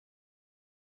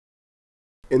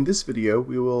In this video,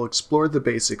 we will explore the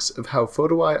basics of how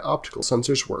photo-eye optical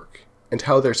sensors work, and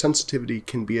how their sensitivity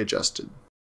can be adjusted.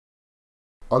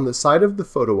 On the side of the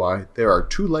photo-eye, there are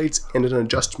two lights and an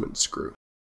adjustment screw.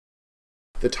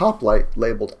 The top light,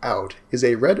 labeled out, is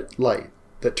a red light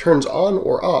that turns on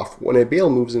or off when a bale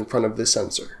moves in front of the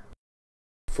sensor.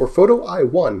 For photo-eye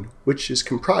 1, which is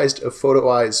comprised of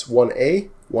photo-eyes 1A,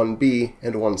 1B,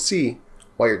 and 1C,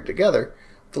 wired together,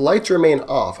 the lights remain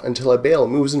off until a bale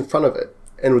moves in front of it,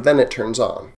 and then it turns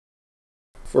on.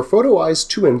 For photo-eyes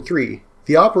 2 and 3,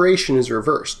 the operation is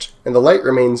reversed, and the light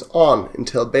remains on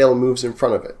until a bale moves in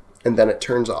front of it, and then it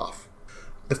turns off.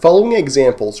 The following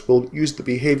examples will use the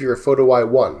behavior of photo-eye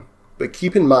 1, but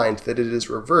keep in mind that it is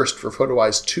reversed for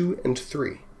photo-eyes 2 and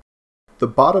 3. The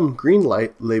bottom green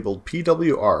light, labeled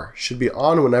PWR, should be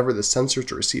on whenever the sensor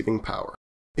is receiving power.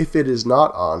 If it is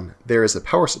not on, there is a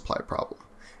power supply problem,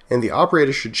 and the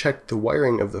operator should check the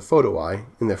wiring of the photo-eye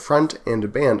in the front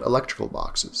and band electrical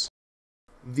boxes.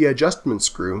 The adjustment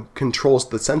screw controls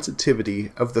the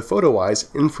sensitivity of the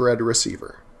photo-eye's infrared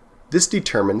receiver. This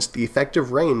determines the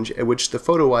effective range at which the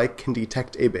photo-eye can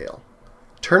detect a bale.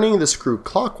 Turning the screw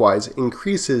clockwise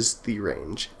increases the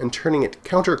range, and turning it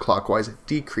counterclockwise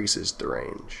decreases the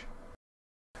range.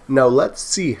 Now let's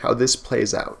see how this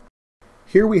plays out.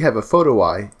 Here we have a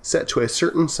photo-eye set to a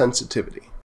certain sensitivity.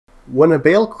 When a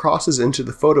bale crosses into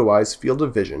the photo-eye's field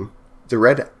of vision, the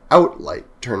red out light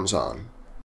turns on.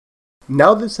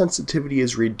 Now the sensitivity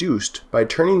is reduced by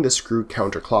turning the screw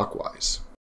counterclockwise.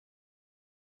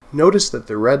 Notice that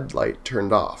the red light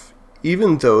turned off,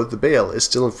 even though the bale is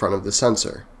still in front of the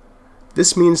sensor.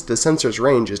 This means the sensor's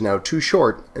range is now too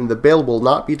short and the bale will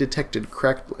not be detected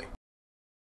correctly.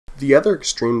 The other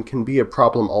extreme can be a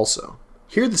problem also.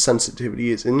 Here the sensitivity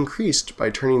is increased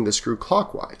by turning the screw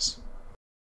clockwise.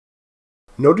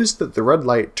 Notice that the red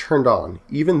light turned on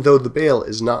even though the bale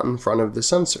is not in front of the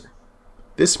sensor.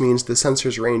 This means the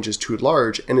sensor's range is too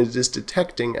large and it is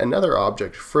detecting another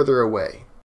object further away.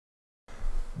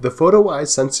 The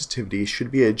photo-eye's sensitivity should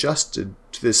be adjusted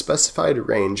to the specified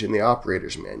range in the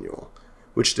operator's manual,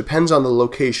 which depends on the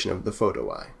location of the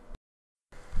photo-eye.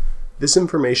 This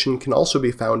information can also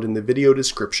be found in the video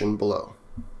description below.